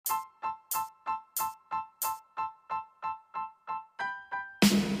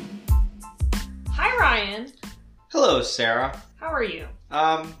Hello, Sarah. How are you?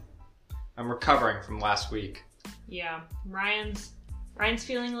 I'm recovering from last week. Yeah, Ryan's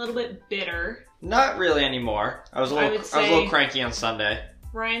feeling a little bit bitter. Not really anymore. I was a little cranky on Sunday.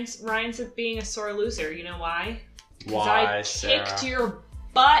 Ryan's being a sore loser. You know why? Why, Sarah? I kicked your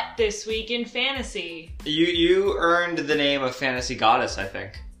butt this week in fantasy. You earned the name of Fantasy Goddess, I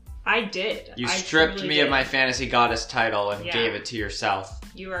think. I did. You stripped me of my Fantasy Goddess title and gave it to yourself.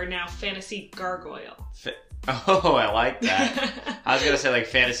 You are now Fantasy Gargoyle. Oh, I like that. I was gonna say like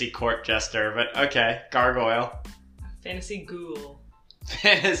Fantasy Court Jester, but okay, Gargoyle. Fantasy Ghoul.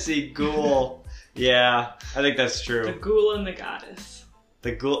 Fantasy Ghoul. Yeah, I think that's true. The Ghoul and the Goddess.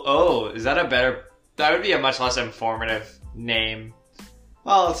 The Ghoul. Oh, is that a better... That would be a much less informative name.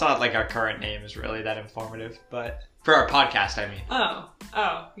 Well, it's not like our current name is really that informative, but... For our podcast, I mean. Oh,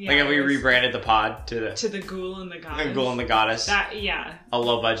 yeah. Like if we rebranded the pod to the Ghoul and the Goddess. The Ghoul and the Goddess. Yeah. A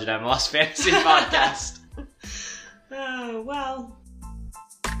low-budget MLS fantasy podcast. Oh, well.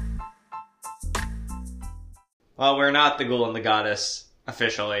 Well, we're not the Ghoul and the Goddess,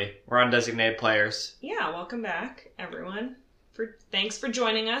 officially. We're undesignated players. Yeah, welcome back, everyone. Thanks for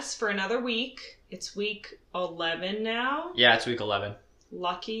joining us for another week. It's week 11 now. Yeah, it's week 11.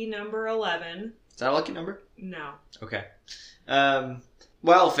 Lucky number 11. Is that a lucky number? No. Okay.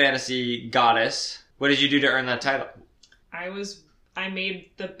 Well, Fantasy Goddess, what did you do to earn that title? I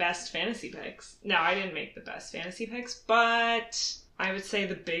made the best fantasy picks. No, I didn't make the best fantasy picks, but I would say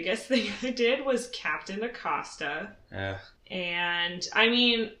the biggest thing I did was Captain Acosta. And I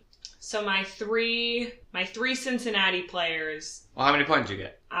mean, so my three Cincinnati players. Well, how many points did you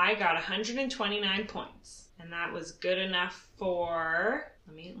get? I got 129 points, and that was good enough for.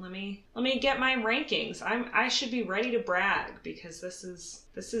 Let me get my rankings. I should be ready to brag because this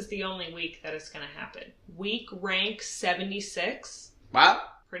is the only week that it's gonna happen. Week rank 76. Wow.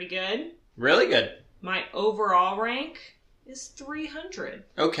 Pretty good. Really good. My overall rank is 300.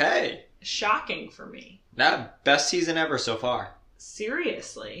 Okay. Shocking for me. That best season ever so far.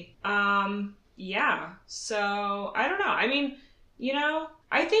 Seriously. Yeah. So I don't know. I mean,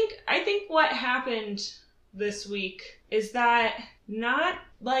 I think what happened this week is that not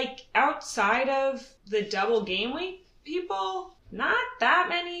like outside of the double game week people, not that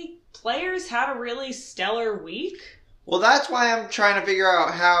many players had a really stellar week. Well, that's why I'm trying to figure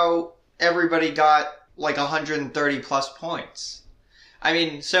out how everybody got like 130 plus points. I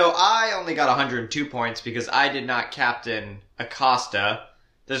mean, so I only got 102 points because I did not captain Acosta.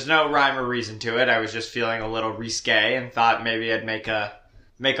 There's no rhyme or reason to it. I was just feeling a little risque and thought maybe I'd make a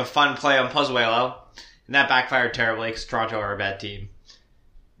fun play on Pozuelo. And that backfired terribly because Toronto are a bad team.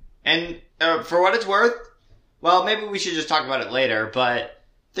 And for what it's worth, well, maybe we should just talk about it later, but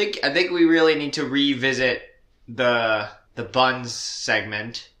I think we really need to revisit the buns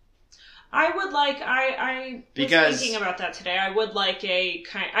segment. I would like, I was thinking about that today. I would like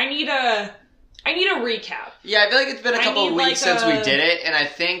I need a recap. Yeah, I feel like it's been a couple of weeks since we did it, and I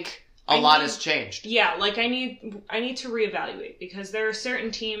think a lot has changed. Yeah, like I need to reevaluate because there are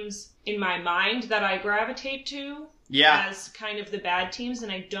certain teams in my mind that I gravitate to as kind of the bad teams,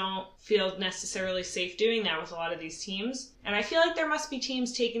 and I don't feel necessarily safe doing that with a lot of these teams. And I feel like there must be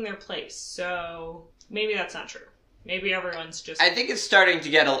teams taking their place, so maybe that's not true. Maybe everyone's just... I think it's starting to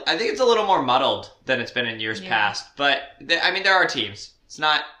get... I think it's a little more muddled than it's been in years past, but I mean, there are teams. It's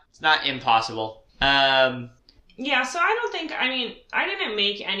not impossible. Yeah, so I don't think... I mean, I didn't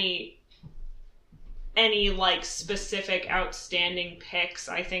make any like specific outstanding picks.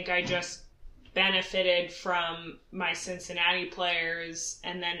 I think I just benefited from my Cincinnati players,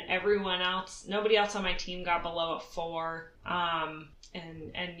 and then nobody else on my team got below a 4. I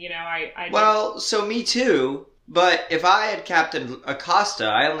well, so me too, but if I had captained Acosta,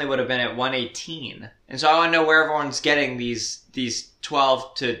 I only would have been at 118. And so I want to know where everyone's getting these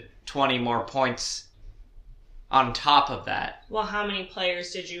 12 to 20 more points on top of that. Well, how many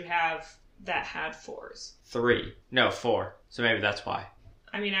players did you have that had 4s? 3. No, 4. So maybe that's why.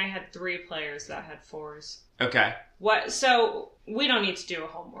 I mean, I had 3 players that had 4s. Okay. What? So we don't need to do a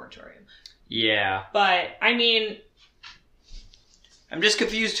whole moratorium. Yeah. But I mean, I'm just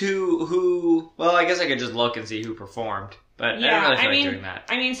confused who. Well, I guess I could just look and see who performed, but I don't really feel like doing that.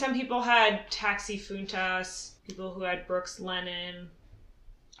 I mean, some people had Taxi Funtas. People who had Brooks Lennon.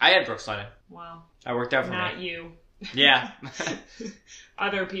 I had Brooks Lennon. Wow. That worked out for me. Not you. Yeah.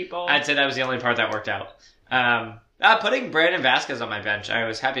 Other people. I'd say that was the only part that worked out. Putting Brandon Vasquez on my bench, I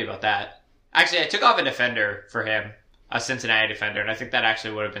was happy about that. Actually, I took off a defender for him, a Cincinnati defender, and I think that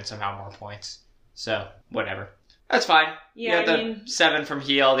actually would have been somehow more points. So, whatever. That's fine. Yeah, you got the 7 from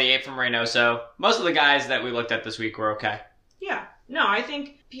Heel, the 8 from Reynoso. Most of the guys that we looked at this week were okay. Yeah. No, I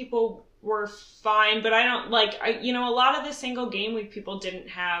think people were fine, but I don't like a lot of the single game week people didn't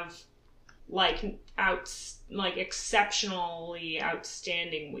have exceptionally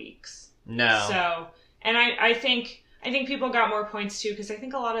outstanding weeks. No. So, and I think people got more points too because I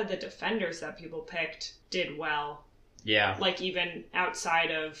think a lot of the defenders that people picked did well. Yeah. Like even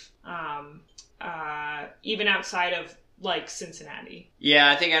outside of Cincinnati. Yeah,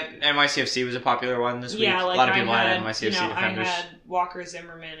 I think NYCFC was a popular one this week. Yeah, like a lot of people had NYCFC defenders. I had Walker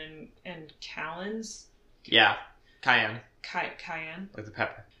Zimmerman and Callens. Yeah, Cayenne. Cayenne. Like the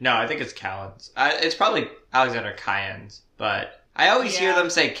pepper. No, I think it's Callens. It's probably Alexander Cayennes, but I always hear them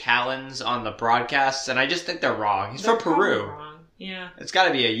say Callens on the broadcasts, and I just think they're wrong. He's from Peru. Wrong. Yeah. It's got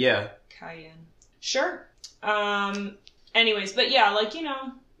to be a yeah. Cayenne. Sure. Anyways, but yeah,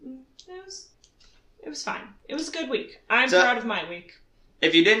 it was fine. It was a good week. I'm proud of my week.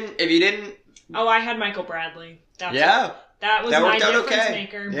 If you didn't. Oh, I had Michael Bradley. That was my difference okay.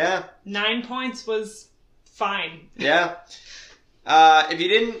 maker. Yeah. 9 points was fine. Yeah. If you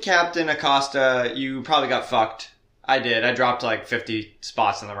didn't captain Acosta, you probably got fucked. I did. I dropped 50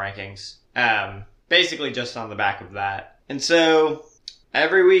 spots in the rankings. Basically just on the back of that. And so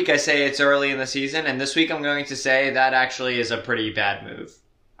every week I say it's early in the season, and this week I'm going to say that actually is a pretty bad move.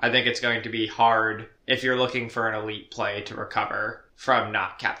 I think it's going to be hard if you're looking for an elite play to recover from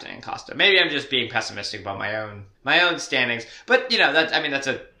not captaining Acosta. Maybe I'm just being pessimistic about my own standings, but that's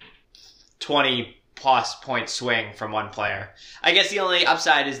a 20 plus point swing from one player. I guess the only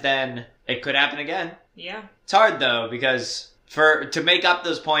upside is then it could happen again. Yeah. It's hard though because to make up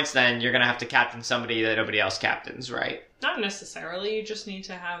those points, then you're gonna have to captain somebody that nobody else captains, right? Not necessarily. You just need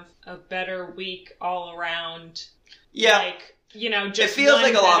to have a better week all around. Yeah. Just it feels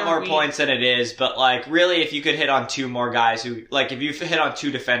like a lot more week. points than it is, but really, if you could hit on two more guys who, if you hit on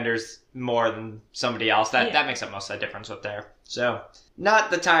two defenders more than somebody else, that makes up most of the difference with there. So,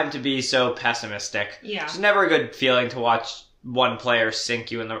 not the time to be so pessimistic. Yeah. It's never a good feeling to watch one player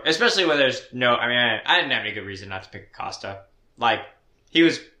sink you in the, especially when there's no, I didn't have any good reason not to pick Acosta. He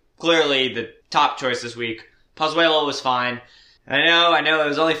was clearly the top choice this week. Pozuelo was fine. I know it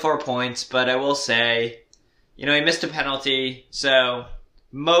was only 4 points, but I will say, he missed a penalty, so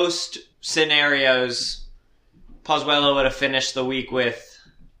most scenarios, Pozuelo would have finished the week with,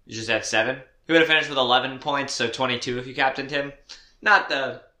 you just had 7? He would have finished with 11 points, so 22 if you captained him. Not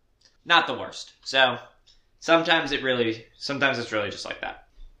the worst. So, sometimes it's really just like that.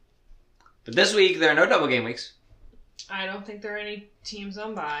 But this week, there are no double game weeks. I don't think there are any teams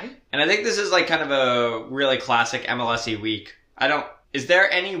on bye. And I think this is kind of a really classic MLS-y week. Is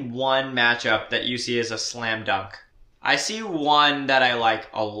there any one matchup that you see as a slam dunk? I see one that I like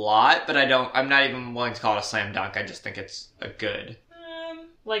a lot, but I'm not even willing to call it a slam dunk. I just think it's a good.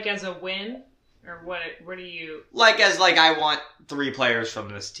 As a win? Or what do you... I want 3 players from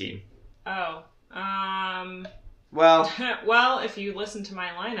this team. Oh. Well... well, if you listen to my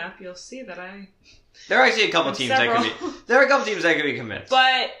lineup, you'll see that there are actually a couple teams there are a couple teams I could be convinced.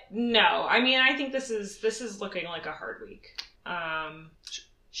 But no, I think this is looking like a hard week.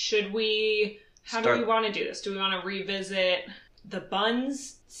 Should we... How do we want to do this? Do we want to revisit the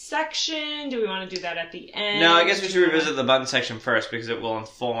buns section? Do we want to do that at the end? No, I guess we should revisit the buns section first because it will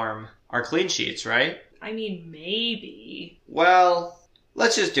inform our clean sheets, right? Maybe. Well,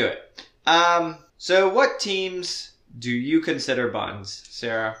 let's just do it. So what teams do you consider buns,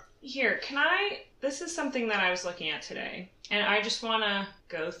 Sarah? Here, this is something that I was looking at today, and I just want to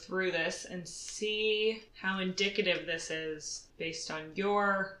go through this and see how indicative this is based on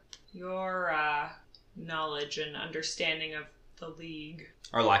your knowledge and understanding of the league.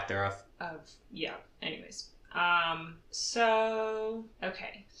 Or lack thereof. Anyways.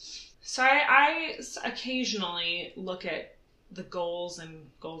 Okay. So I occasionally look at the goals and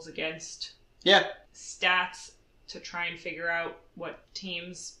goals against stats to try and figure out what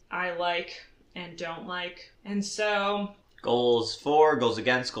teams I like and don't like. And so... Goals for, goals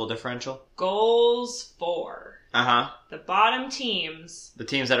against, goal differential? Goals for. Uh-huh. The bottom teams. The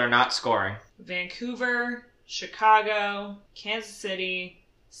teams that are not scoring. Vancouver, Chicago, Kansas City,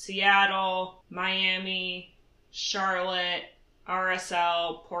 Seattle, Miami, Charlotte,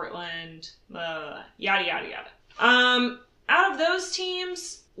 RSL, Portland, yada, yada, yada. Out of those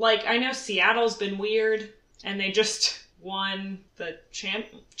teams, I know Seattle's been weird, and they just won the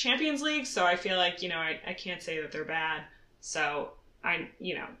Champions League, so I feel like, I can't say that they're bad. So,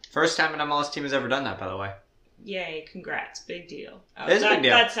 First time an MLS team has ever done that, by the way. Yay, congrats. Big deal. It's a big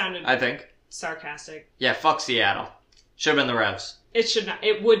deal. That sounded, I think, sarcastic. Yeah, fuck Seattle. Should have been the Revs.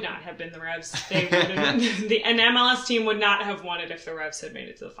 It would not have been the Revs. An MLS team would not have won it if the Revs had made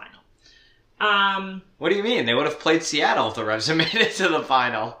it to the final. What do you mean? They would have played Seattle if the Revs had made it to the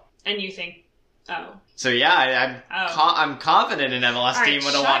final. And you think, oh. So yeah, I'm confident an MLS All team right,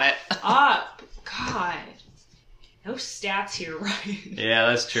 would have won it. up. God. No stats here, Ryan. Yeah,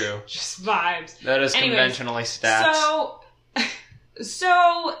 that's true. Just vibes. That is conventionally stats.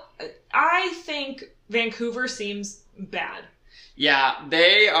 So I think Vancouver seems bad. Yeah,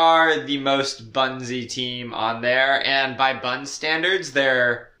 they are the most bunsy team on there, and by Buns standards,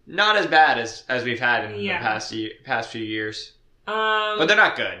 they're not as bad as we've had in the past few years. But they're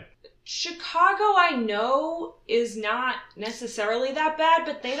not good. Chicago, I know, is not necessarily that bad,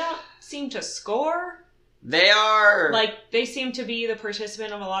 but they don't seem to score. They are... they seem to be the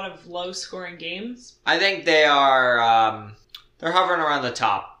participant of a lot of low-scoring games. I think they are... they're hovering around the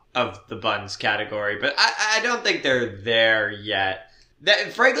top of the Buns category, but I don't think they're there yet.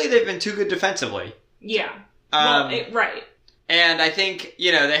 Frankly, they've been too good defensively. Yeah. Right. And I think,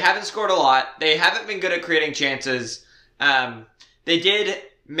 they haven't scored a lot. They haven't been good at creating chances. They did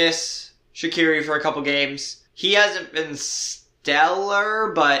miss Shaqiri for a couple games. He hasn't been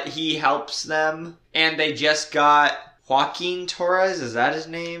stellar, but he helps them. And they just got Joaquin Torres. Is that his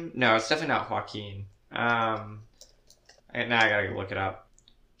name? No, it's definitely not Joaquin. Now I gotta look it up.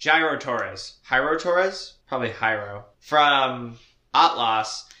 Jairo Torres. Jairo Torres? Probably Jairo. From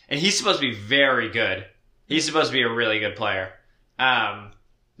Atlas. And he's supposed to be very good. He's supposed to be a really good player.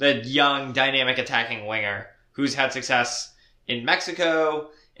 The young, dynamic attacking winger who's had success in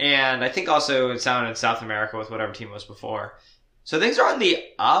Mexico, and I think also it's down in South America with whatever team was before. So things are on the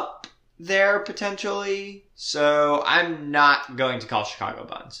up there, potentially. So I'm not going to call Chicago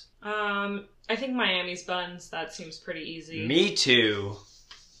Buns. I think Miami's Buns. That seems pretty easy. Me too.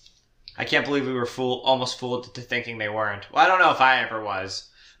 I can't believe we were almost fooled to thinking they weren't. Well, I don't know if I ever was.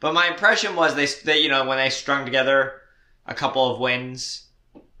 But my impression was they when they strung together a couple of wins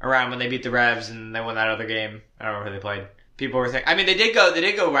around when they beat the Revs and they won that other game. I don't remember who they played. People were thinking, I mean, they did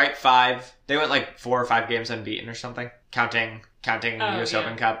go right 5. They went 4 or 5 games unbeaten or something, counting the US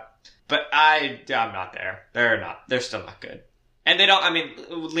Open Cup. But I'm not there. They're still not good. And they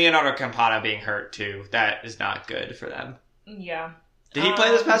don't, Leonardo Campana being hurt too, that is not good for them. Yeah. Did he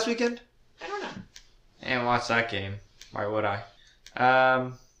play this past weekend? I don't know. And watch that game. Why would I?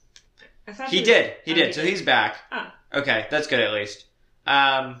 I thought he did. He did. So he's back. Ah. Okay, that's good at least.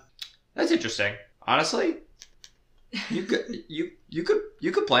 That's interesting. Honestly, you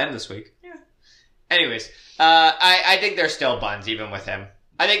could plan this week. Yeah. Anyways, I think they're still Buns even with him.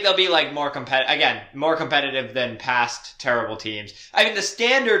 I think they'll be more competitive than past terrible teams. I mean, the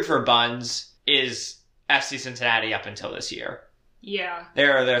standard for Buns is FC Cincinnati up until this year. Yeah.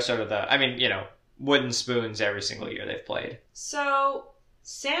 They're sort of the wooden spoons every single year they've played. So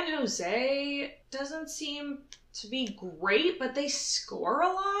San Jose doesn't seem to be great, but they score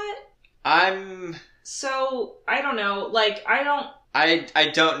a lot. So I don't know. I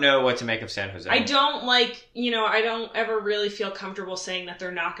don't know what to make of San Jose. I don't I don't ever really feel comfortable saying that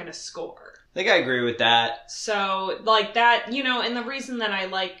they're not going to score. I think I agree with that. So that, and the reason that I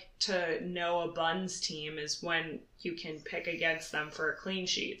like to know a Buns team is when you can pick against them for a clean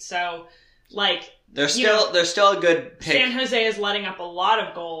sheet. So they're still a good pick. San Jose is letting up a lot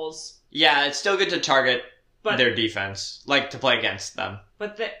of goals. Yeah, it's still good to target their defense, to play against them.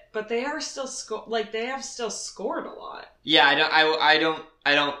 But they are still they have still scored a lot. Yeah, I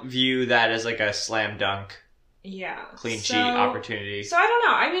don't view that as a slam dunk. Yeah. Clean sheet opportunity. So I don't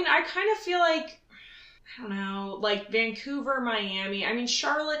know. I kind of feel I don't know, Vancouver, Miami.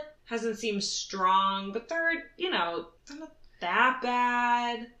 Charlotte hasn't seemed strong, but they're not that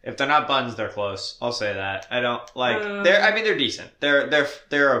bad. If they're not Buns, they're close. I'll say that. I don't they're decent.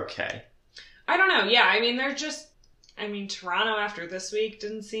 They're okay. I don't know. Yeah, they're just Toronto after this week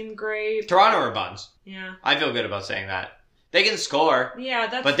didn't seem great. Toronto are Buns. Yeah. I feel good about saying that. They can score.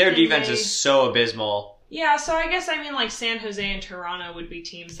 Yeah, but their defense is so abysmal. Yeah, so I guess San Jose and Toronto would be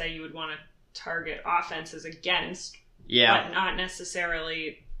teams that you would want to target offenses against. Yeah. But not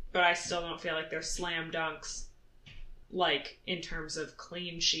necessarily, but I still don't feel like they're slam dunks, in terms of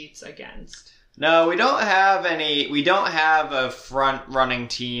clean sheets against. No, we don't have a front running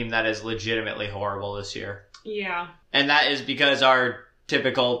team that is legitimately horrible this year. Yeah. And that is because our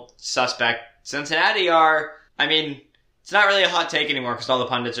typical suspect Cincinnati it's not really a hot take anymore because all the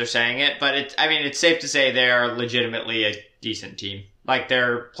pundits are saying it, but it's safe to say they're legitimately a decent team.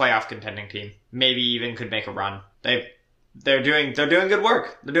 They're a playoff contending team. Maybe even could make a run. They're doing good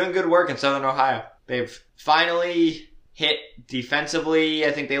work. They're doing good work in Southern Ohio. They've finally hit defensively.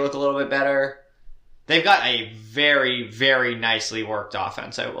 I think they look a little bit better. They've got a very, very nicely worked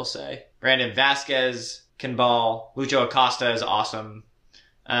offense, I will say. Brandon Vasquez can ball. Lucho Acosta is awesome.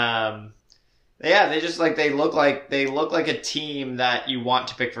 Yeah, they look like a team that you want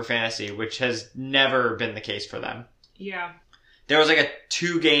to pick for fantasy, which has never been the case for them. Yeah. There was like a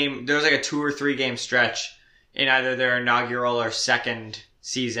 2 or 3 game stretch in either their inaugural or second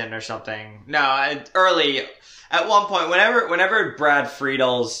season or something. No, early at one point, whenever Brad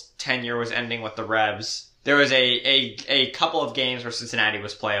Friedel's tenure was ending with the Revs, there was a couple of games where Cincinnati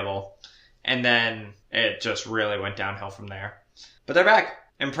was playable, and then it just really went downhill from there. But they're back.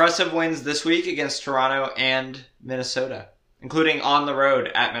 Impressive wins this week against Toronto and Minnesota, including on the road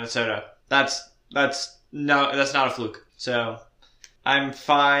at Minnesota. That's not a fluke. So I'm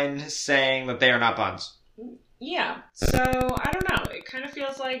fine saying that they are not buns. Yeah. So I don't know. It kind of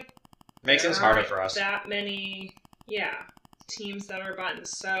feels like makes things harder for us. That many, teams that are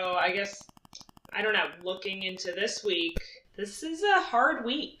buns. So I guess I don't know. Looking into this week, this is a hard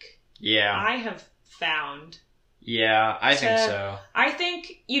week. Yeah. I have found. Yeah, I think so. I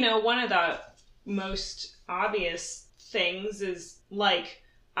think, one of the most obvious things is, like,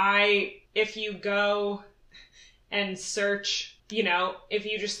 if you go and search, if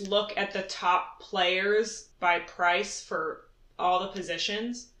you just look at the top players by price for all the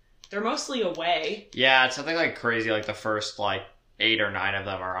positions, they're mostly away. Yeah, it's something like crazy, like the first, 8 or 9 of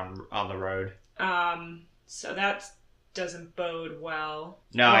them are on the road. So that doesn't bode well.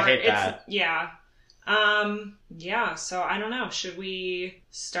 No, I hate that. Yeah. So I don't know. Should we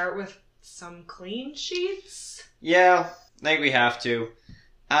start with some clean sheets? Yeah, I think we have to.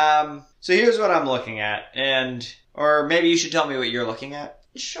 So here's what I'm looking at, or maybe you should tell me what you're looking at.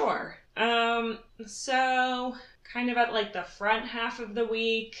 Sure. So kind of at the front half of the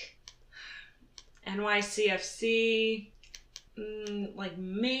week, NYCFC,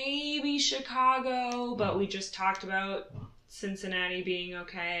 maybe Chicago, but we just talked about Cincinnati being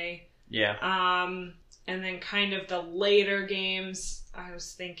okay. Yeah. And then kind of the later games, I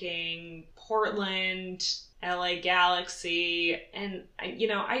was thinking Portland, LA Galaxy, and,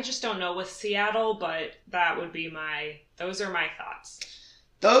 I just don't know with Seattle, but those are my thoughts.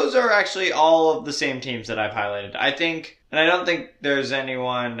 Those are actually all of the same teams that I've highlighted. I think, and I don't think there's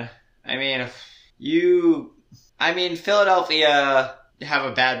anyone, Philadelphia have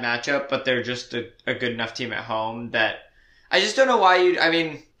a bad matchup, but they're just a good enough team at home that I just don't know why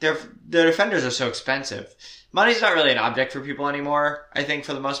their defenders are so expensive. Money's not really an object for people anymore, I think,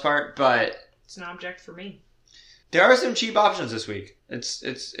 for the most part, but it's an object for me. There are some cheap options this week.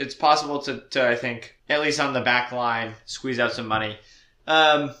 It's possible to I think, at least on the back line, squeeze out some money.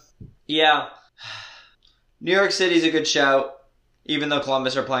 Yeah. New York City's a good shout, even though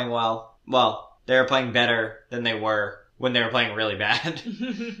Columbus are playing well. Well, they're playing better than they were when they were playing really bad,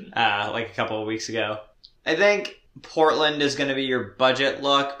 like a couple of weeks ago. I think Portland is going to be your budget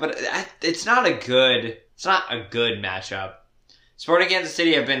look, but it's not a good matchup. Sporting Kansas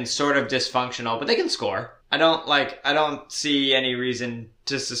City have been sort of dysfunctional, but they can score. I don't see any reason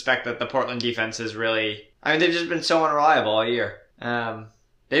to suspect that the Portland defense is really, they've just been so unreliable all year.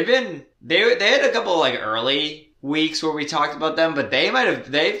 They had a couple early weeks where we talked about them, but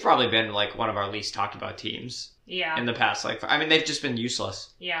they've probably been one of our least talked about teams. Yeah. In the past, they've just been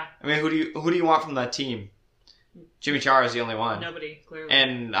useless. Yeah. Who do you want from that team? Jimmy Chara is the only one. Nobody, clearly.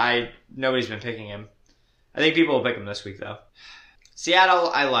 And nobody's been picking him. I think people will pick him this week, though. Seattle,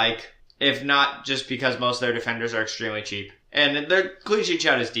 I like, if not just because most of their defenders are extremely cheap. And their clean sheet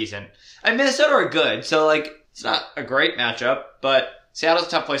shout is decent. Minnesota are good, so, it's not a great matchup, but Seattle's a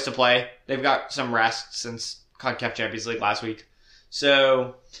tough place to play. They've got some rest since CONCACAF Champions League last week.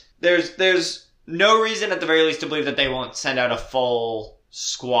 So, there's no reason, at the very least, to believe that they won't send out a full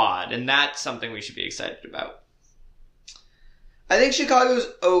squad, and that's something we should be excited about. I think Chicago's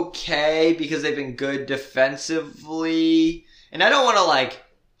okay because they've been good defensively. And I don't want to,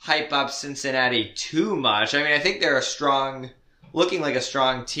 hype up Cincinnati too much. I think they're looking like a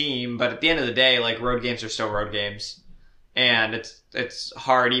strong team, but at the end of the day, road games are still road games. And it's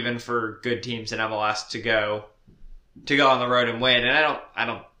hard even for good teams in MLS to go on the road and win. And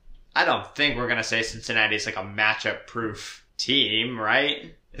I don't think we're going to say Cincinnati's a matchup proof team,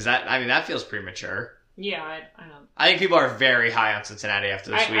 right? That feels premature. Yeah, I don't. I think people are very high on Cincinnati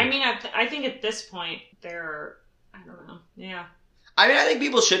after this week. I think at this point they're, I don't know. Yeah. I think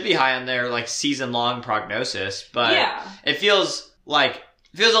people should be high on their season-long prognosis, but it feels a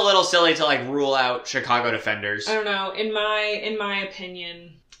little silly to rule out Chicago defenders. I don't know. In my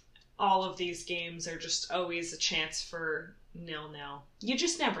opinion, all of these games are just always a chance for 0-0. You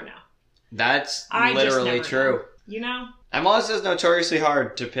just never know. That's literally true. Know? MLS is notoriously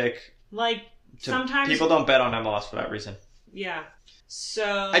hard to pick. Sometimes people don't bet on MLS for that reason. Yeah. So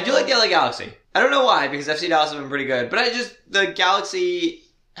I do like the LA Galaxy. I don't know why, because FC Dallas have been pretty good, but the Galaxy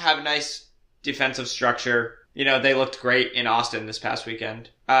have nice defensive structure. You know, they looked great in Austin this past weekend.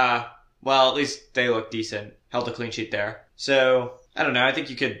 Well, at least they looked decent. Held a clean sheet there. So, I don't know. I think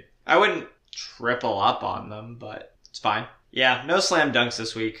you could... I wouldn't triple up on them, but it's fine. Yeah, no slam dunks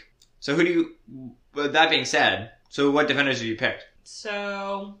this week. So who do you... With that being said, so what defenders have you picked?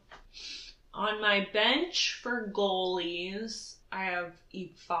 So, on my bench for goalies, I have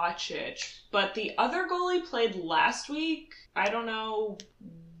Ivacic. But the other goalie played last week. I don't know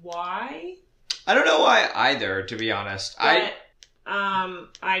why. I don't know why either, to be honest. But,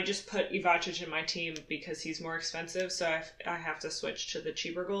 I just put Ivacic in my team because he's more expensive, so I have to switch to the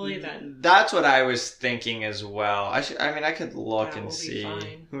cheaper goalie then. That's what I was thinking as well. I could look and will be see.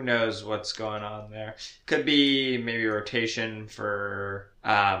 fine. Who knows what's going on there. Could be maybe a rotation for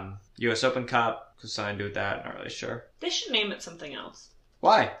US Open Cup. Could something to do with that. Not really sure. They should name it something else.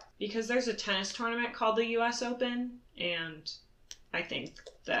 Why? Because there's a tennis tournament called the US Open, and I think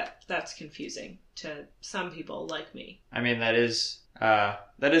that's confusing to some people like me. I mean, that is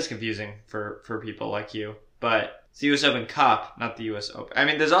confusing for people like you. But it's the US Open Cup, not the US Open. I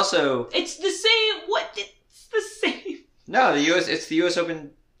mean, there's also... It's the same... What? It's the same. No, it's the US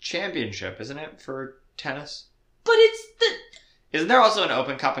Open Championship, isn't it, for tennis? But it's the... Isn't there also an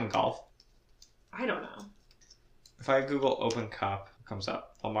Open Cup in golf? I don't know. If I Google Open Cup, it comes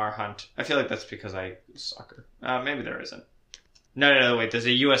up. Lamar Hunt. I feel like that's because I soccer. Maybe there isn't. No, wait, there's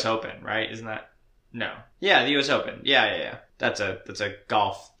a US Open, right? Isn't that... No. Yeah, the US Open. Yeah. That's a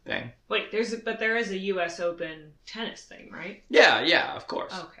golf thing. Wait, there is a US Open tennis thing, right? Yeah, of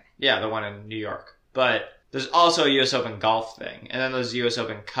course. Okay. Yeah, the one in New York. But there's also a US Open golf thing, and then there's a US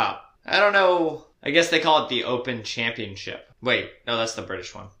Open Cup. I don't know. I guess they call it the Open Championship. Wait, no, that's the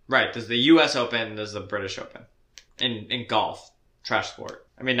British one. Right, there's the US Open, there's the British Open. In golf. Trash sport.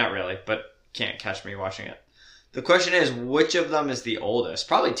 I mean, not really, but can't catch me watching it. The question is, which of them is the oldest?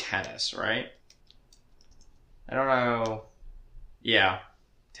 Probably tennis, right? I don't know. Yeah,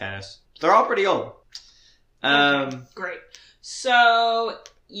 tennis. They're all pretty old. Okay, great. So,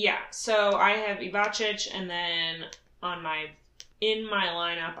 yeah. So, I have Ivacic, and then in my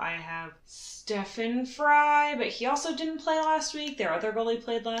lineup, I have Stefan Fry, but he also didn't play last week. Their other goalie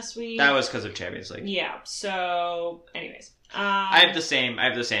played last week. That was because of Champions League. Yeah, so, anyways. I have the same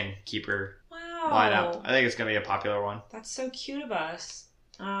keeper lineup. I think it's going to be a popular one. That's so cute of us.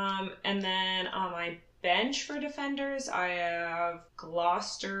 And then on my bench for defenders, I have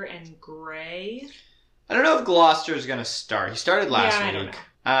Gloucester and Gray. I don't know if Gloucester is going to start. He started last week. I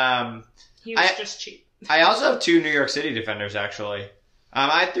don't know. He was just cheap. I also have two New York City defenders, actually.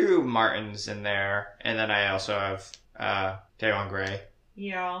 I threw Martins in there, and then I also have Taylor Gray.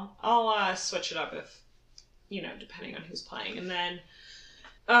 Yeah, I'll switch it up if, depending on who's playing. And then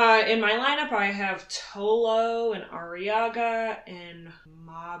in my lineup, I have Tolo and Arriaga and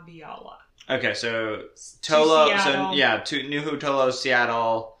Mabiala. Okay, so Tolo, Nuhu Tolo,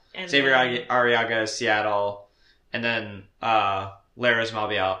 Seattle, And Xavier then- Arriaga, Seattle, and then Laris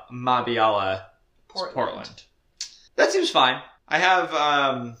Mabiala, Portland. That seems fine. I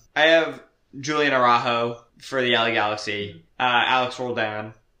have Julian Araujo for the LA Galaxy, Alex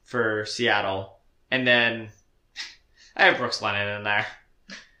Roldan for Seattle, and then I have Brooks Lennon in there.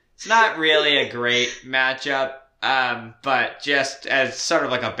 It's not really a great matchup, but just as sort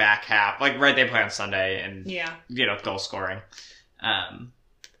of like a back half, like they play on Sunday and goal scoring.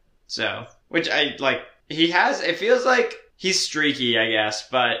 So which I like. It feels like he's streaky, I guess,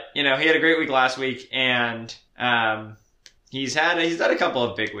 but he had a great week last week, and he's had a couple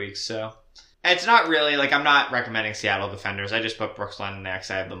of big weeks. So it's not really like I'm not recommending Seattle defenders. I just put Brooks Lennon there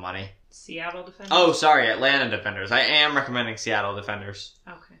because I have the money. Seattle defenders? Oh, sorry, Atlanta defenders. I am recommending Seattle defenders.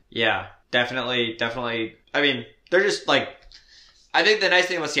 Okay. Yeah, definitely. I mean, they're just like, I think the nice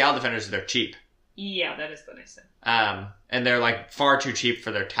thing with Seattle defenders is they're cheap. Yeah, that is the nice thing. And they're like far too cheap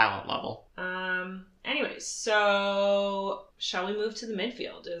for their talent level. Anyways, so shall we move to the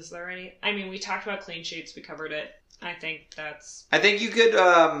midfield? Is there any? I mean, we talked about clean sheets. We covered it. I think you could.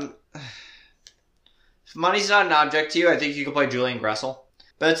 If money's not an object to you, I think you could play Julian Gressel.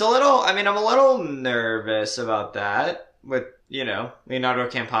 But it's a little. I mean, I'm a little nervous about that. With Leonardo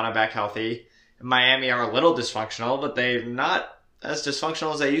Campana back healthy, Miami are a little dysfunctional, but they're not as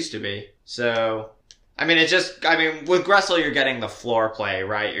dysfunctional as they used to be. So. I mean, with Gressel, you're getting the floor play,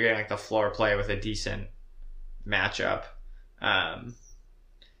 right? You're getting like the floor play with a decent matchup.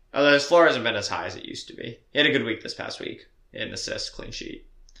 Although his floor hasn't been as high as it used to be. He had a good week this past week. He had an assist, clean sheet.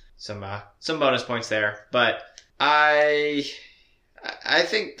 Some bonus points there. But I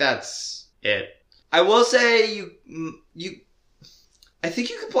think that's it. I will say I think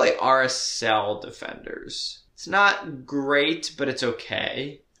you can play RSL defenders. It's not great, but it's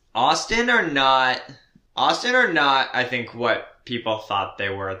okay. Austin are not, I think, what people thought they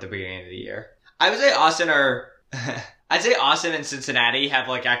were at the beginning of the year. I would say I'd say Austin and Cincinnati have,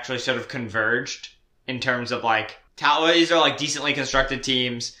 like, actually sort of converged in terms of, like, these are, like, decently constructed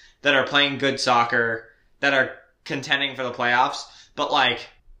teams that are playing good soccer, that are contending for the playoffs, but, like,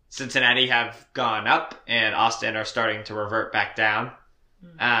 Cincinnati have gone up and Austin are starting to revert back down.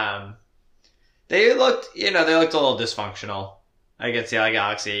 Mm-hmm. They looked a little dysfunctional against the LA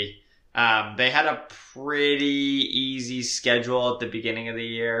Galaxy. They had a pretty easy schedule at the beginning of the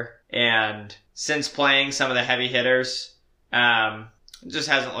year, and since playing some of the heavy hitters, it just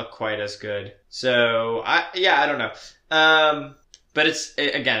hasn't looked quite as good. So, I don't know. But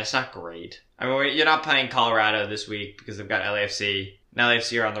it's not great. I mean, you're not playing Colorado this week because they've got LAFC. Now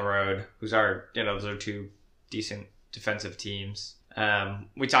LAFC are on the road, those are two decent defensive teams.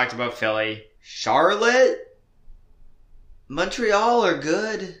 We talked about Philly. Charlotte? Montreal are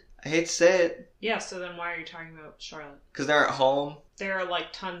good. I hate to say it. Yeah, so then why are you talking about Charlotte? Because they're at home. There are,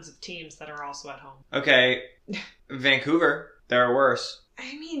 like, tons of teams that are also at home. Okay. Vancouver, they're worse.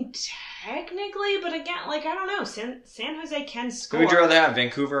 I mean, technically, but again, like, I don't know. San Jose can score. Who would you rather have,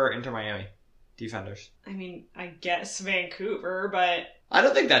 Vancouver or Inter Miami? Defenders. I mean, I guess Vancouver, but... I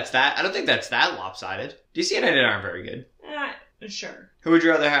don't think that's that lopsided. DC United aren't very good. Sure. Who would you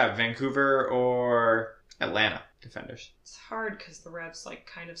rather have, Vancouver or Atlanta defenders? It's hard because the Revs, like,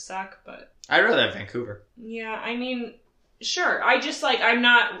 kind of suck, but... I'd rather have Vancouver. Yeah, I mean, sure. I just, like,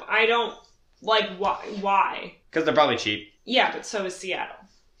 I don't, like, why? Because they're probably cheap. Yeah, but so is Seattle.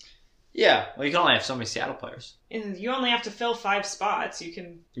 Yeah, well, you can only have so many Seattle players. And you only have to fill 5 spots. You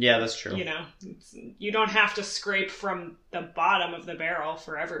can... Yeah, that's true. You know, you don't have to scrape from the bottom of the barrel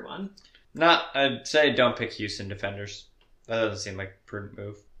for everyone. I'd say don't pick Houston defenders. That doesn't seem like a prudent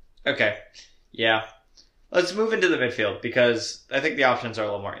move. Okay, yeah. Let's move into the midfield because I think the options are a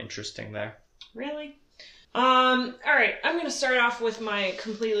little more interesting there. Really? Alright, I'm going to start off with my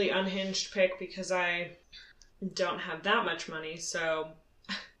completely unhinged pick because I don't have that much money, so...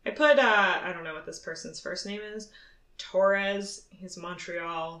 I put, I don't know what this person's first name is. Torres. He's a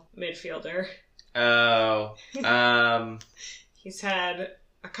Montreal midfielder. Oh. He's had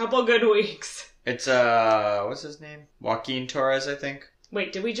a couple good weeks. It's, what's his name? Joaquin Torres, I think.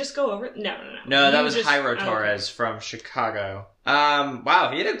 Wait, did we just go over? No. No, that was Jairo Torres from Chicago. Wow,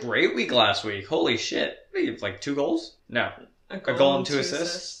 he had a great week last week. Holy shit. What did he have, like 2 goals? No. A goal and 2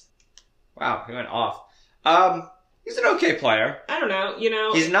 assists? Wow, he went off. He's an okay player. I don't know, you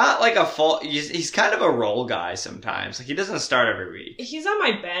know. He's not like a full... He's kind of a role guy sometimes. Like, he doesn't start every week. He's on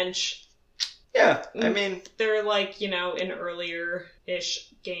my bench. Yeah, I mean... They're like, you know, an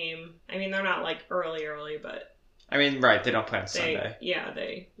earlier-ish game. I mean, they're not like early, but... I mean, right, they don't play on Sunday. Yeah,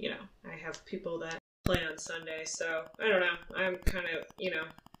 you know, I have people that play on Sunday, so I don't know. I'm kind of, you know...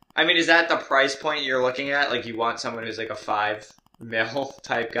 I mean, is that the price point you're looking at? Like, you want someone who's like a 5 mil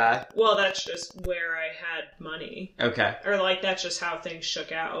type guy? Well, that's just where I had money. Okay. Or, like, that's just how things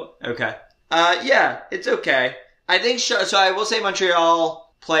shook out. Okay. Yeah, it's okay. I think, so I will say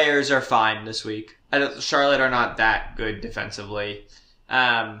Montreal players are fine this week. Charlotte are not that good defensively.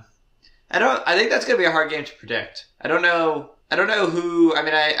 I think that's going to be a hard game to predict. I don't know who, I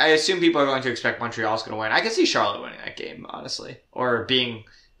mean, I assume people are going to expect Montreal's going to win. I could see Charlotte winning that game, honestly. Or being,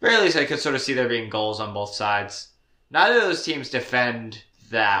 very least I could sort of see there being goals on both sides. Neither of those teams defend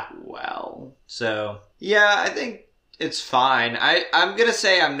that well. So, yeah, I think it's fine. I'm going to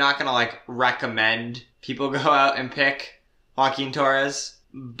say I'm not going to, like, recommend people go out and pick Joaquin Torres.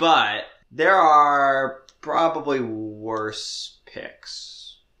 But there are probably worse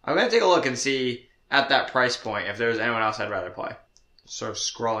picks. I'm going to take a look and see at that price point if there's anyone else I'd rather play. Sort of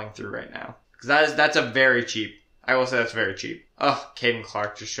scrolling through right now. Because that's a very cheap. I will say that's very cheap. Oh, Caden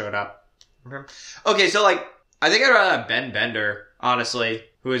Clark just showed up. Okay, so, like, I think I'd rather have Ben Bender, honestly,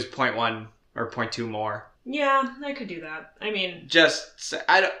 who is 0.1 or 0.2 more. Yeah, I could do that. I mean...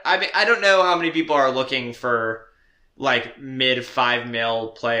 I don't know how many people are looking for, like, mid 5 mil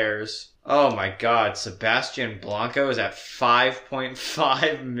players. Oh my god, Sebastian Blanco is at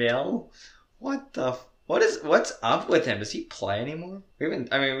 5.5 mil? What's up with him? Does he play anymore?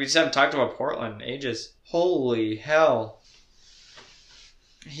 We just haven't talked about Portland in ages. Holy hell.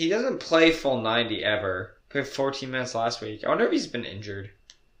 He doesn't play full 90 ever. Played 14 minutes last week. I wonder if he's been injured.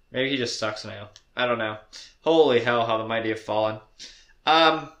 Maybe he just sucks now. I don't know. Holy hell, how the mighty have fallen.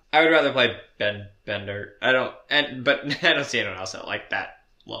 I would rather play Ben Bender. But I don't see anyone else at like that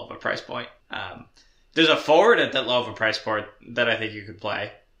low of a price point. There's a forward at that low of a price point that I think you could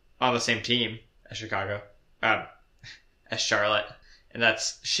play on the same team as Chicago, as Charlotte, and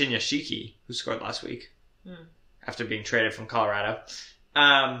that's Shinya Shiki, who scored last week after being traded from Colorado.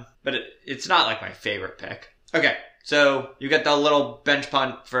 But it's not like my favorite pick. Okay, so you get the little bench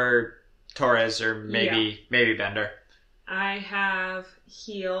punt for Torres or maybe Bender. I have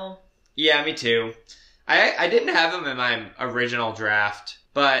Heel. Yeah, me too. I didn't have him in my original draft,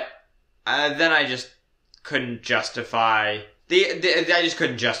 but then I just couldn't justify I just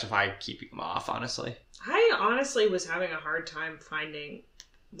couldn't justify keeping him off, honestly. I honestly was having a hard time finding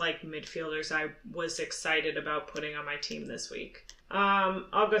like midfielders I was excited about putting on my team this week.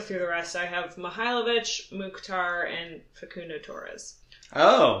 I'll go through the rest. I have Mihailovic, Mukhtar, and Facundo Torres.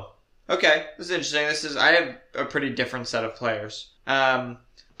 Oh, okay. This is interesting. I have a pretty different set of players. I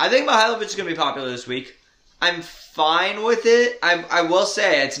think Mihailovic is going to be popular this week. I'm fine with it. I will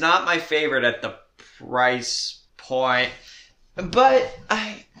say it's not my favorite at the price point, but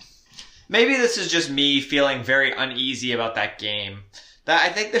maybe this is just me feeling very uneasy about that game. I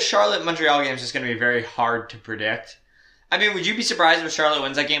think the Charlotte-Montreal game is just going to be very hard to predict. I mean, would you be surprised if Charlotte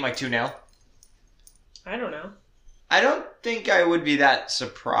wins that game like 2-0? I don't know. I don't think I would be that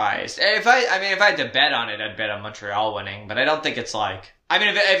surprised. If I had to bet on it, I'd bet on Montreal winning. But I don't think it's like. I mean,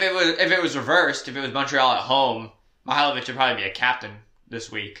 if it was reversed, if it was Montreal at home, Mihailovic would probably be a captain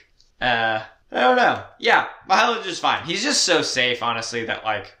this week. I don't know. Yeah, Mihailovic is fine. He's just so safe, honestly, that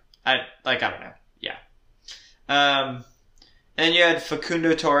I don't know. Yeah. And then you had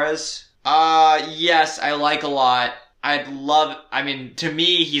Facundo Torres. Yes, I like a lot. To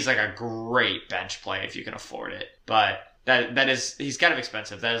me, he's like a great bench play if you can afford it. But he's kind of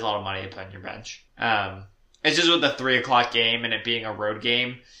expensive. That is a lot of money to put on your bench. It's just with the 3:00 game and it being a road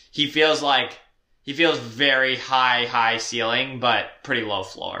game, he feels very high ceiling, but pretty low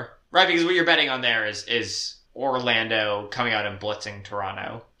floor. Right? Because what you're betting on there is Orlando coming out and blitzing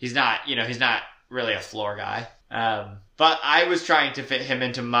Toronto. He's not really a floor guy. But I was trying to fit him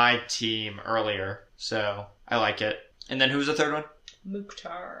into my team earlier, so I like it. And then who's the third one?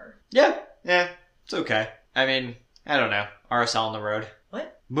 Mukhtar. Yeah, it's okay. I mean, I don't know. RSL on the road.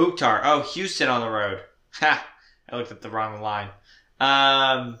 What? Mukhtar. Oh, Houston on the road. Ha! I looked at the wrong line.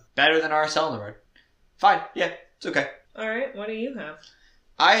 Better than RSL on the road. Fine. Yeah, it's okay. Alright, what do you have?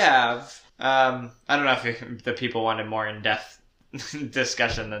 I have, I don't know if the people wanted more in-depth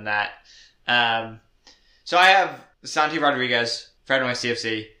discussion than that. So I have Santi Rodriguez, Fred my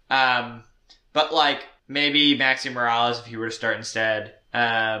CFC. But maybe Maxi Morales if he were to start instead.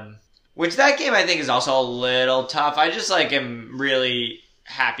 Which that game I think is also a little tough. I just am really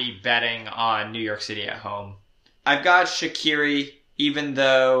happy betting on New York City at home. I've got Shaqiri, even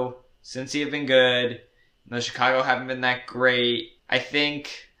though Cincy have been good, the Chicago haven't been that great. I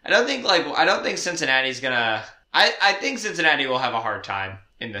don't think Cincinnati's gonna. I think Cincinnati will have a hard time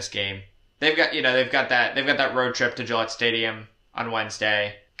in this game. They've got that road trip to Gillette Stadium on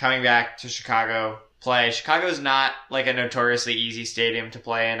Wednesday, coming back to Chicago play. Chicago's not a notoriously easy stadium to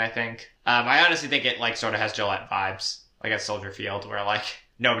play in, I think. I honestly think it sort of has Gillette vibes, at Soldier Field, where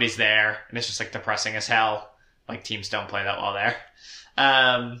nobody's there and it's just depressing as hell. Teams don't play that well there.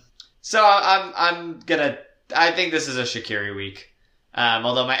 So I think this is a Shaqiri week.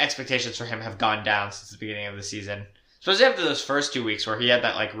 Although my expectations for him have gone down since the beginning of the season. Especially after those first 2 weeks where he had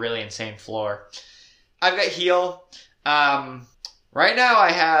that really insane floor. I've got Heel. Right now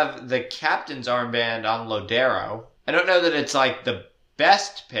I have the captain's armband on Lodero. I don't know that it's the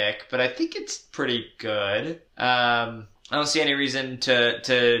best pick, but I think it's pretty good. I don't see any reason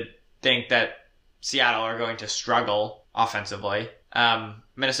to think that Seattle are going to struggle offensively.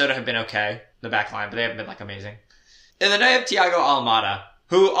 Minnesota have been okay, the back line, but they haven't been amazing. And then I have Thiago Almada,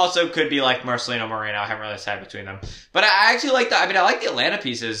 who also could be Marcelino Moreno. I haven't really decided between them. But I actually like I like the Atlanta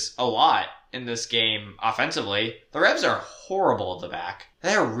pieces a lot in this game offensively. The Revs are horrible at the back.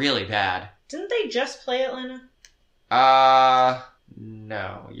 They're really bad. Didn't they just play Atlanta?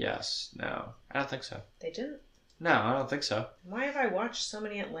 No. Yes. No. I don't think so. They didn't? No, I don't think so. Why have I watched so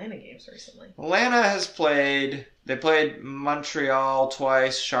many Atlanta games recently? Atlanta has played... They played Montreal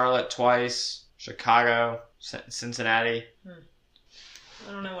twice, Charlotte twice, Chicago, Cincinnati.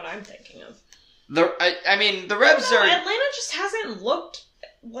 I don't know what I'm thinking of. The Revs are... Atlanta just hasn't looked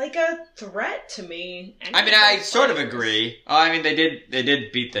like a threat to me. I sort of agree. Oh, they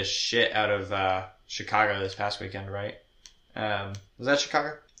did beat the shit out of Chicago this past weekend, right? Was that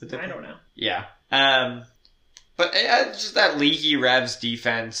Chicago? I don't know. Yeah. But just that leaky Revs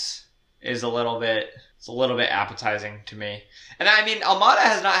defense is a little bit appetizing to me. And Almada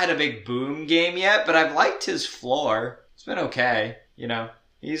has not had a big boom game yet, but I've liked his floor. It's been okay,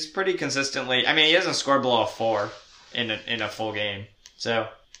 He's pretty consistently... he hasn't scored below a 4 in a full game. So,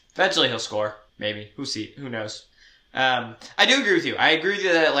 eventually he'll score. Maybe. Who knows? I do agree with you. I agree with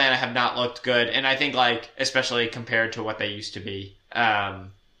you that Atlanta have not looked good, and I think, especially compared to what they used to be.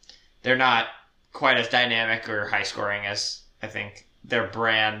 They're not quite as dynamic or high scoring as I think their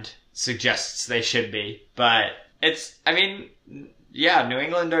brand suggests they should be. But New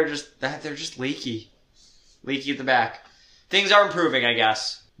England are they're just leaky at the back. Things are improving, I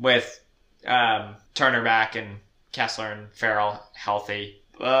guess, with Turner back and Kessler and Farrell healthy.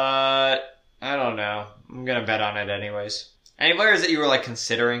 But I don't know. I'm gonna bet on it anyways. Any players that you were like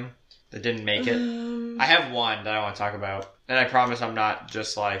considering that didn't make it? I have one that I want to talk about, and I promise I'm not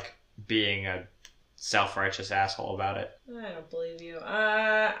just like being a self-righteous asshole about it. I don't believe you.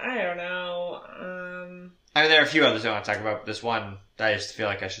 I don't know. I mean, there are a few others I want to talk about, but this one that I just feel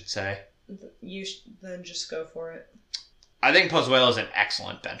like I should say. Then just go for it. I think Pozuelo is an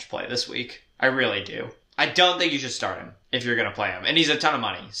excellent bench play this week. I really do. I don't think you should start him if you're going to play him. And he's a ton of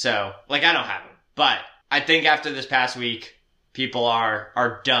money, so, like, I don't have him. But I think after this past week, people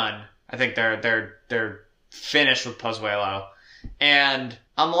are done. I think they're finished with Pozuelo. And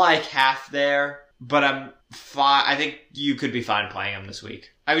I'm like half there, but I'm fine. I think you could be fine playing him this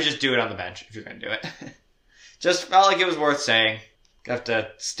week. I would just do it on the bench if you're going to do it. Just felt like it was worth saying. Have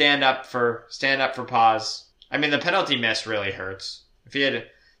to stand up for Paz. I mean, the penalty miss really hurts. If he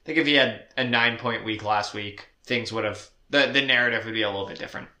had a 9-point week last week, things would have the narrative would be a little bit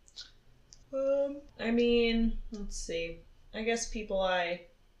different. I mean, let's see. I guess people I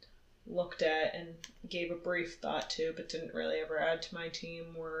looked at and gave a brief thought to, but didn't really ever add to my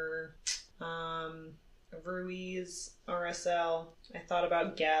team were Ruiz, RSL. I thought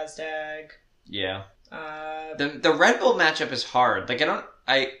about Gazdag. Yeah. The Red Bull matchup is hard. Like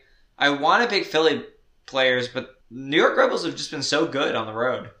I want to pick Philly players, but New York Red Bulls have just been so good on the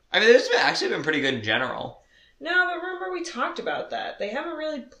road. I mean, they've actually been pretty good in general. No, but remember we talked about that. They haven't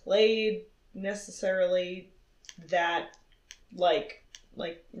really played necessarily that like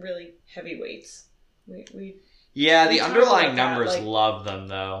really heavyweights. We the underlying numbers love them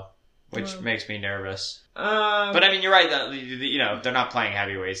though, which makes me nervous. But I mean, you're right that they're not playing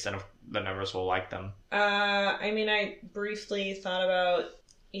heavyweights, then the numbers will like them. I mean, I briefly thought about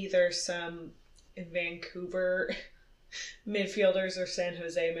either some Vancouver midfielders or San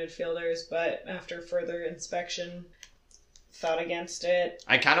Jose midfielders, but after further inspection, thought against it.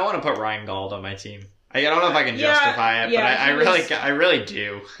 I kind of want to put Ryan Gauld on my team. I don't know if I can justify it, but I really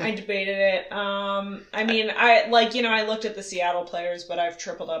do. I debated it. I mean, I looked at the Seattle players, but I've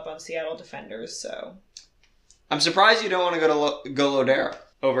tripled up on Seattle defenders, so. I'm surprised you don't want to go Lodero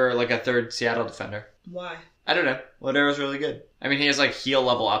over like a third Seattle defender. Why? I don't know. Lodero's really good. I mean, he has like heel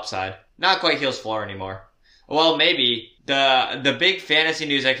level upside. Not quite heel's floor anymore. Well, maybe. The big fantasy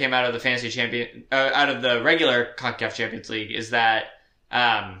news that came out of the out of the regular CONCACAF Champions League is that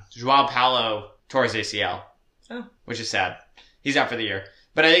Joao Paulo tore his ACL. Oh. Which is sad. He's out for the year.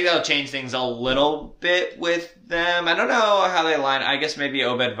 But I think that'll change things a little bit with them. I don't know how they line. I guess maybe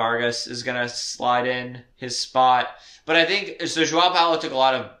Obed Vargas is going to slide in his spot. But I think, so Joao Paulo took a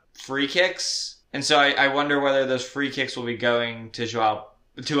lot of free kicks. And so I wonder whether those free kicks will be going to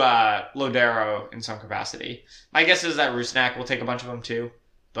Lodero in some capacity. My guess is that Rusnak will take a bunch of them too.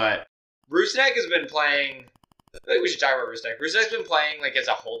 But Rusnak has been playing, I think we should talk about Rusnak. Rusnak's been playing like as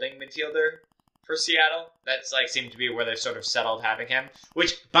a holding midfielder for Seattle. That's like seemed to be where they've sort of settled having him.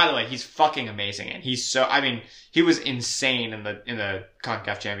 Which, by the way, he's fucking amazing, and he was insane in the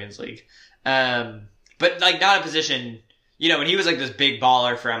CONCACAF Champions League. But like not a position, when he was like this big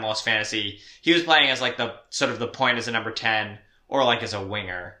baller for MLS Fantasy, he was playing as like the sort of the point as a number 10 or like as a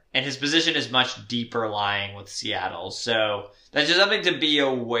winger. And his position is much deeper lying with Seattle. So that's just something to be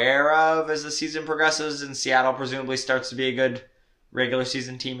aware of as the season progresses and Seattle presumably starts to be a good regular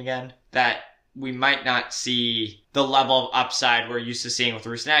season team again. That we might not see the level of upside we're used to seeing with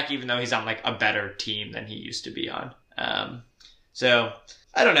Rusnak, even though he's on like a better team than he used to be on. So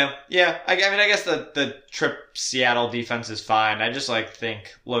I don't know. Yeah, I mean, I guess the trip Seattle defense is fine. I just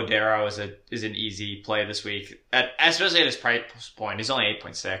think Lodero is an easy play this week, especially at his price point. He's only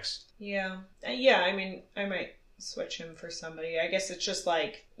 8.6. Yeah. I mean, I might switch him for somebody. I guess it's just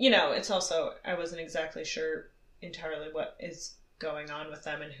it's also, I wasn't exactly sure entirely what is going on with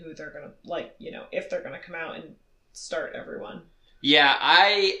them and who they're gonna if they're gonna come out and start everyone. Yeah,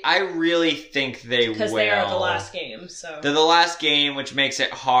 I really think they will. Because they are the last game, so. They're the last game, which makes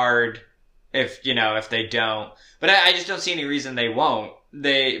it hard if they don't. But I just don't see any reason they won't.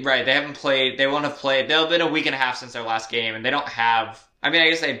 They haven't played, they won't have played, they'll have been a week and a half since their last game, and they don't have, I mean, I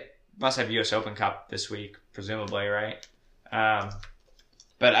guess they must have US Open Cup this week, presumably, right?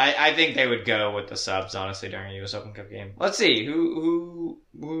 But I think they would go with the subs, honestly, during a US Open Cup game. Let's see, who's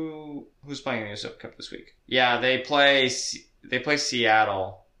playing in the US Open Cup this week? Yeah, they play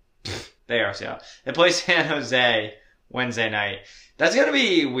Seattle. They are Seattle. They play San Jose, Wednesday night. That's going to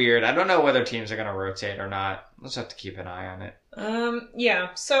be weird. I don't know whether teams are going to rotate or not. Let's have to keep an eye on it.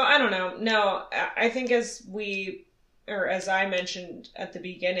 Yeah. So I don't know. No, I think as I mentioned at the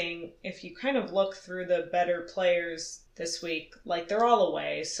beginning, if you kind of look through the better players this week, like they're all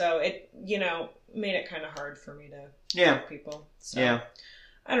away. So it, made it kind of hard for me to pick people. So yeah.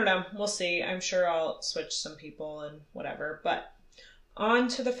 I don't know. We'll see. I'm sure I'll switch some people and whatever. But on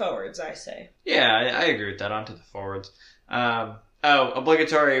to the forwards, I say. Yeah, I agree with that. On to the forwards.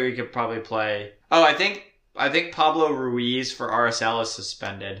 Obligatory, we could probably play. Oh, I think Pablo Ruiz for RSL is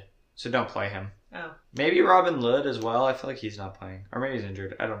suspended, so don't play him. Oh. Maybe Robin Lod as well. I feel like he's not playing. Or maybe he's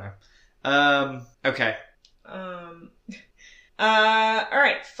injured. I don't know. Okay.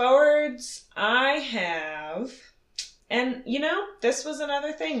 Alright, forwards, I have... And, this was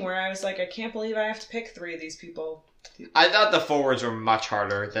another thing where I was like, I can't believe I have to pick 3 of these people. I thought the forwards were much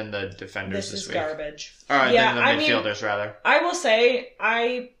harder than the defenders this week. This is garbage. Than the midfielders, rather. I will say,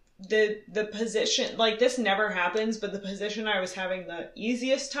 the position, like this never happens, but the position I was having the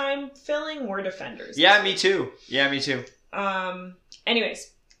easiest time filling were defenders. Yeah, me too.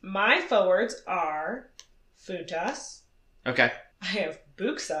 Anyways, my forwards are Funtas. Okay. I have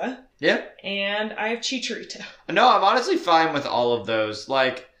Buxa. Yeah. And I have Chicharito. No, I'm honestly fine with all of those.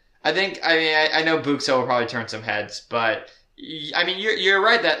 Like, I know Buxa will probably turn some heads, but I mean, you're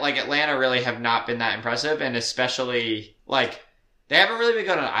right that like Atlanta really have not been that impressive, and especially like they haven't really been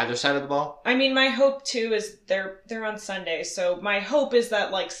good on either side of the ball. I mean, my hope too is they're on Sunday, so my hope is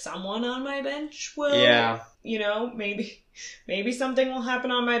that like someone on my bench will, maybe something will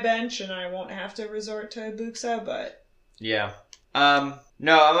happen on my bench, and I won't have to resort to Buxa, but yeah.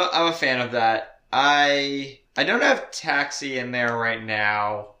 No, I'm a fan of that. I don't have Taxi in there right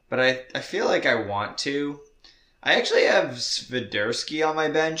now, but I feel like I want to. I actually have Swiderski on my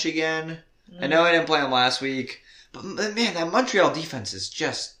bench again. I know I didn't play him last week, but man, that Montreal defense has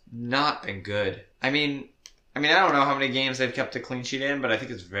just not been good. I mean, I don't know how many games they've kept a clean sheet in, but I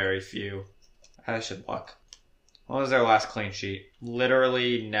think it's very few. I should look. What was their last clean sheet?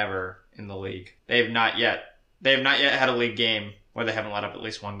 Literally never in the league. They have not yet had a league game where they haven't let up at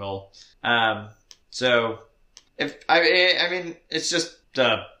least 1 goal. So it's just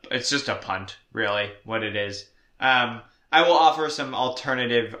a punt, really, what it is. I will offer some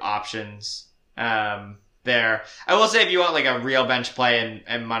alternative options there. I will say if you want like a real bench play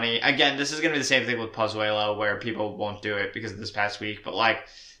and money, again, this is going to be the same thing with Pozuelo where people won't do it because of this past week, but like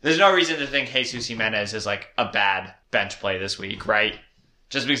there's no reason to think Jesus Jimenez is like a bad bench play this week, right?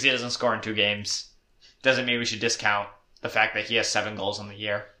 Just because he doesn't score in 2 games doesn't mean we should discount the fact that he has 7 goals on the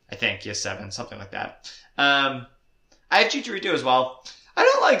year. I think he has 7, something like that. I have Chicharito as well. I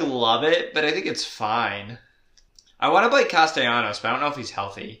don't love it, but I think it's fine. I want to play Castellanos, but I don't know if he's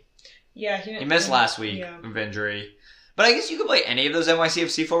healthy. Yeah, he missed last week of injury. But I guess you could play any of those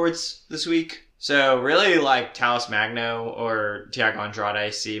NYCFC forwards this week. So really, like Talis Magno or Thiago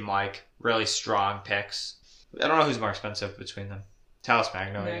Andrade seem like really strong picks. I don't know who's more expensive between them. Talis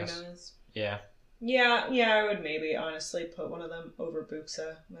Magno, I guess. Yeah. Yeah, I would maybe honestly put one of them over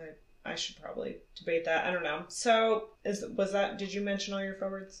Buxa. I should probably debate that. I don't know. So, did you mention all your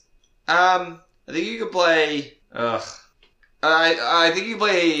forwards? I think you could play, I think you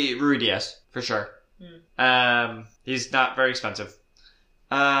play Rui Diaz, for sure. He's not very expensive.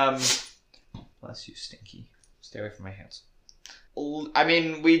 Bless you, Stinky. Stay away from my hands. I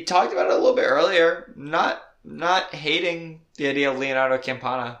mean, we talked about it a little bit earlier. Not hating the idea of Leonardo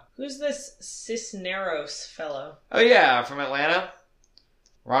Campana. Who's this Cisneros fellow? Oh yeah, from Atlanta.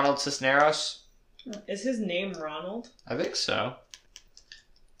 Ronald Cisneros. Is his name Ronald? I think so.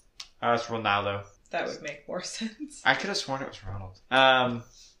 It's Ronaldo. That would make more sense. I could have sworn it was Ronald.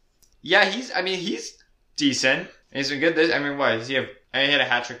 Yeah, he's decent. He's been good. What does he have? He had a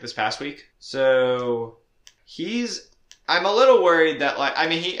hat trick this past week. So I'm a little worried that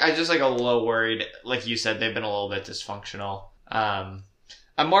a little worried. Like you said, they've been a little bit dysfunctional.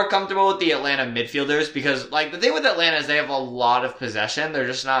 I'm more comfortable with the Atlanta midfielders because, like, the thing with Atlanta is they have a lot of possession. They're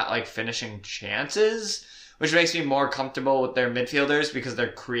just not, like, finishing chances, which makes me more comfortable with their midfielders because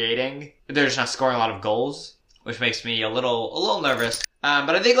they're creating. They're just not scoring a lot of goals, which makes me a little nervous.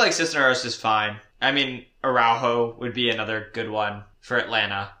 But I think, like, Cisneros is fine. I mean, Araujo would be another good one for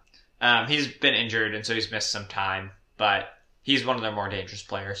Atlanta. He's been injured, and so he's missed some time, but he's one of their more dangerous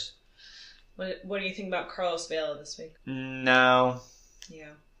players. What do you think about Carlos Vela this week? No.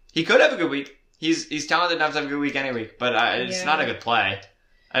 Yeah. He could have a good week. He's talented enough to have a good week any week, but it's not a good play.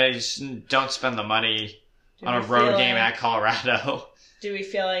 I just don't spend the money on a road game at Colorado. Do we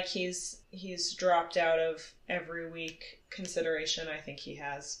feel like he's dropped out of every week consideration? I think he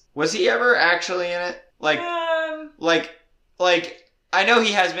has. Was he ever actually in it? Like, I know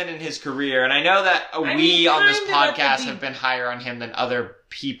he has been in his career, and I know that we on this podcast have been higher on him than other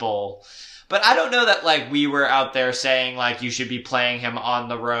people. But I don't know that, like, we were out there saying, like, you should be playing him on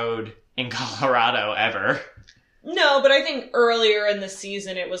the road in Colorado ever. No, but I think earlier in the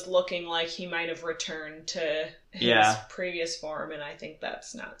season it was looking like he might have returned to his previous form, and I think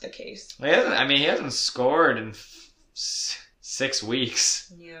that's not the case. He hasn't scored in 6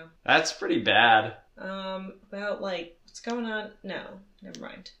 weeks. Yeah. That's pretty bad. About, like, what's going on? No, never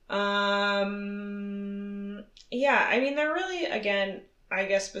mind. Yeah, I mean, they're really, again, I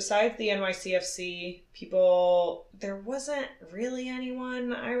guess besides the NYCFC people, there wasn't really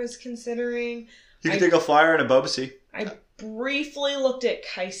anyone I was considering. You can take a flyer and a Bobasy. I briefly looked at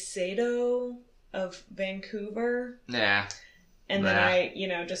Caicedo of Vancouver. Nah. And then I,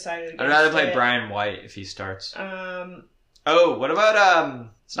 decided I'd rather play Brian White if he starts. What about,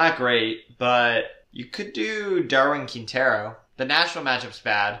 it's not great, but you could do Darwin Quintero. The national matchup's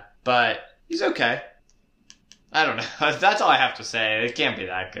bad, but he's okay. I don't know. That's all I have to say. It can't be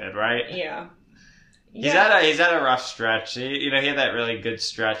that good, right? Yeah. He's had a rough stretch. He had that really good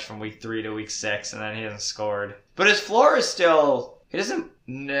stretch from week 3 to week 6, and then he hasn't scored. But his floor is still. He doesn't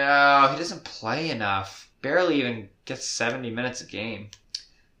play enough. Barely even gets 70 minutes a game.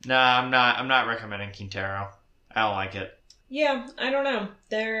 No, I'm not recommending Quintero. I don't like it. Yeah, I don't know.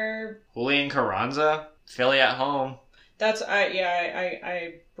 They're Julian Carranza, Philly at home.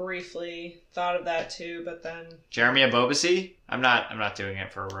 I briefly thought of that too, but then Jeremy Abobasi. I'm not doing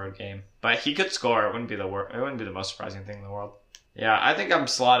it for a road game, but he could score. It wouldn't be the most surprising thing in the world. Yeah, I think I'm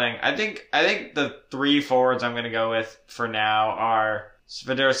slotting. I think the 3 forwards I'm going to go with for now are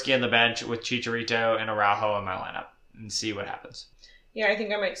Swiderski on the bench with Chicharito and Araujo in my lineup, and see what happens. Yeah, I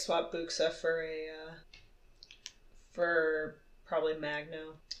think I might swap Buxa for probably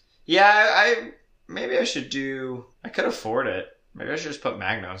Magno. Yeah, maybe I should do. I could afford it. Maybe I should just put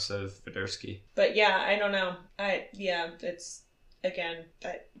Magno instead of Swiderski. But yeah, I don't know. It's again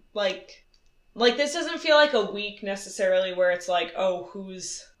like this doesn't feel like a week necessarily where it's like, oh, who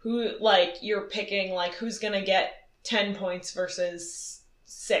like you're picking like who's gonna get 10 points versus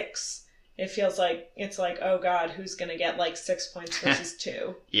 6. It feels like it's like, oh god, who's gonna get like 6 points versus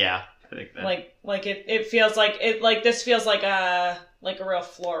 2? Yeah, I think that. Like it feels like it like this feels like a real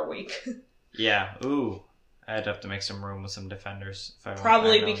floor week. Yeah. Ooh, I'd have to make some room with some defenders if I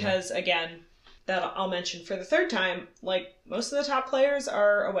probably because again, that I'll mention for the 3rd time, like most of the top players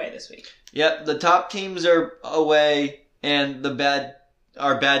are away this week. Yep, the top teams are away, and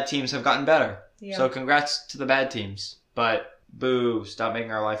our bad teams have gotten better. Yeah. So congrats to the bad teams, but boo! Stop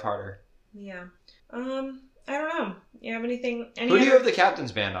making our life harder. Yeah. I don't know. You have anything? Who do you have the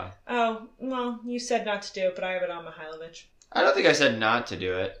captain's band on? Oh, well, you said not to do it, but I have it on Mihailovic. I don't think I said not to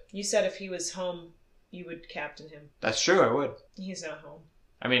do it. You said if he was home, you would captain him. That's true, I would. He's not home.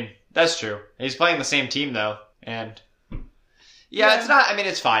 I mean, that's true. He's playing the same team, though, and... Yeah, it's not... I mean,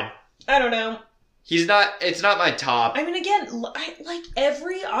 it's fine. I don't know. It's not my top. I mean, again, like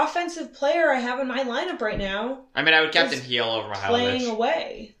every offensive player I have in my lineup right now... I mean, I would captain Heel over Mihailovic. Playing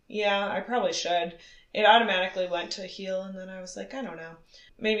away. Yeah, I probably should. It automatically went to Heel, and then I was like, I don't know.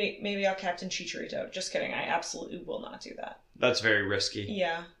 Maybe I'll captain Chicharito. Just kidding. I absolutely will not do that. That's very risky.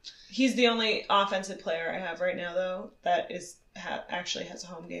 Yeah. He's the only offensive player I have right now, though, that actually has a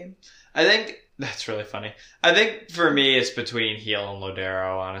home game. I think... That's really funny. I think for me, it's between Heel and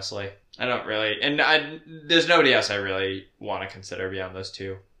Lodero, honestly. I don't really... And there's nobody else I really want to consider beyond those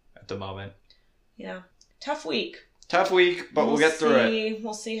two at the moment. Yeah. Tough week. But we'll get through it.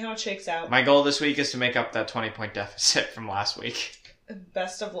 We'll see how it shakes out. My goal this week is to make up that 20-point deficit from last week.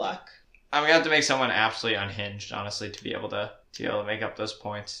 Best of luck. I'm gonna have to make someone absolutely unhinged, honestly, to be able to make up those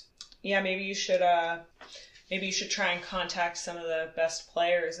points. Yeah, maybe you should try and contact some of the best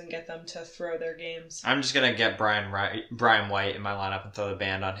players and get them to throw their games. I'm just gonna get Brian White in my lineup and throw the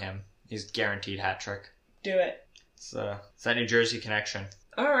band on him. He's guaranteed hat trick. Do it. It's that New Jersey connection.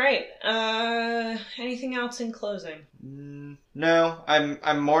 All right. Anything else in closing? No.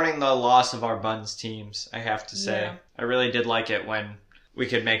 I'm mourning the loss of our Buns teams, I have to say. Yeah. I really did like it when we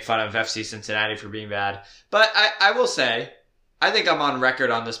could make fun of FC Cincinnati for being bad. But I will say, I think I'm on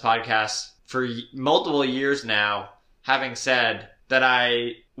record on this podcast for multiple years now, having said that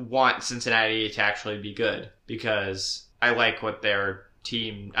I want Cincinnati to actually be good because I like what their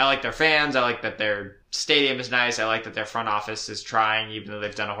team, I like their fans, I like that their stadium is nice, I like that their front office is trying even though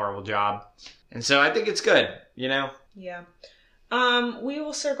they've done a horrible job. And so I think it's good, Yeah. We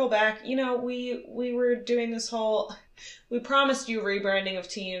will circle back. We were doing this whole, We promised you rebranding of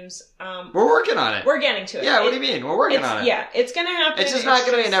teams. We're working on it. We're getting to it. Yeah, what do you mean? We're working on it. Yeah, it's gonna happen. It's just not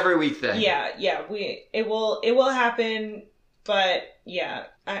gonna be an every week thing. Yeah. It will happen, but yeah,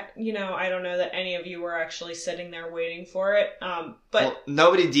 I don't know that any of you were actually sitting there waiting for it. But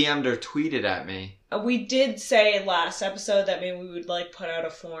nobody DM'd or tweeted at me. We did say last episode that maybe we would put out a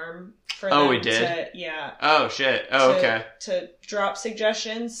form for them. Oh, we did? Yeah. Oh, shit. Oh, okay. To drop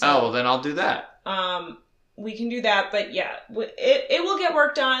suggestions. So, well, then I'll do that. We can do that, but yeah, it will get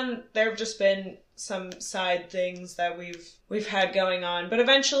worked on. There have just been some side things that we've had going on, but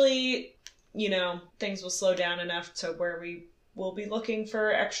eventually, things will slow down enough to where we will be looking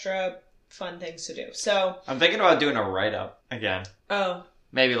for extra fun things to do. So I'm thinking about doing a write-up again. Oh.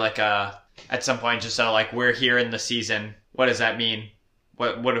 Maybe at some point, just so we're here in the season. What does that mean?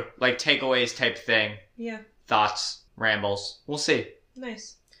 What takeaways type thing? Yeah. Thoughts, rambles. We'll see.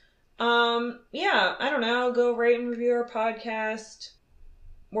 Nice. Yeah, I don't know. Go rate and review our podcast.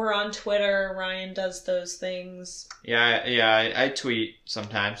 We're on Twitter. Ryan does those things. Yeah, I tweet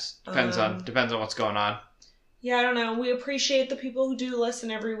sometimes. Depends on what's going on. Yeah, I don't know. We appreciate the people who do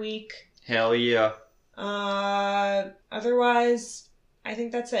listen every week. Hell yeah. Otherwise, I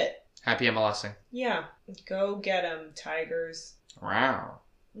think that's it. Happy MLSing. Yeah. Go get 'em, Tigers. Wow.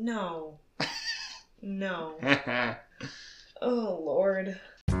 No. No. Oh, Lord.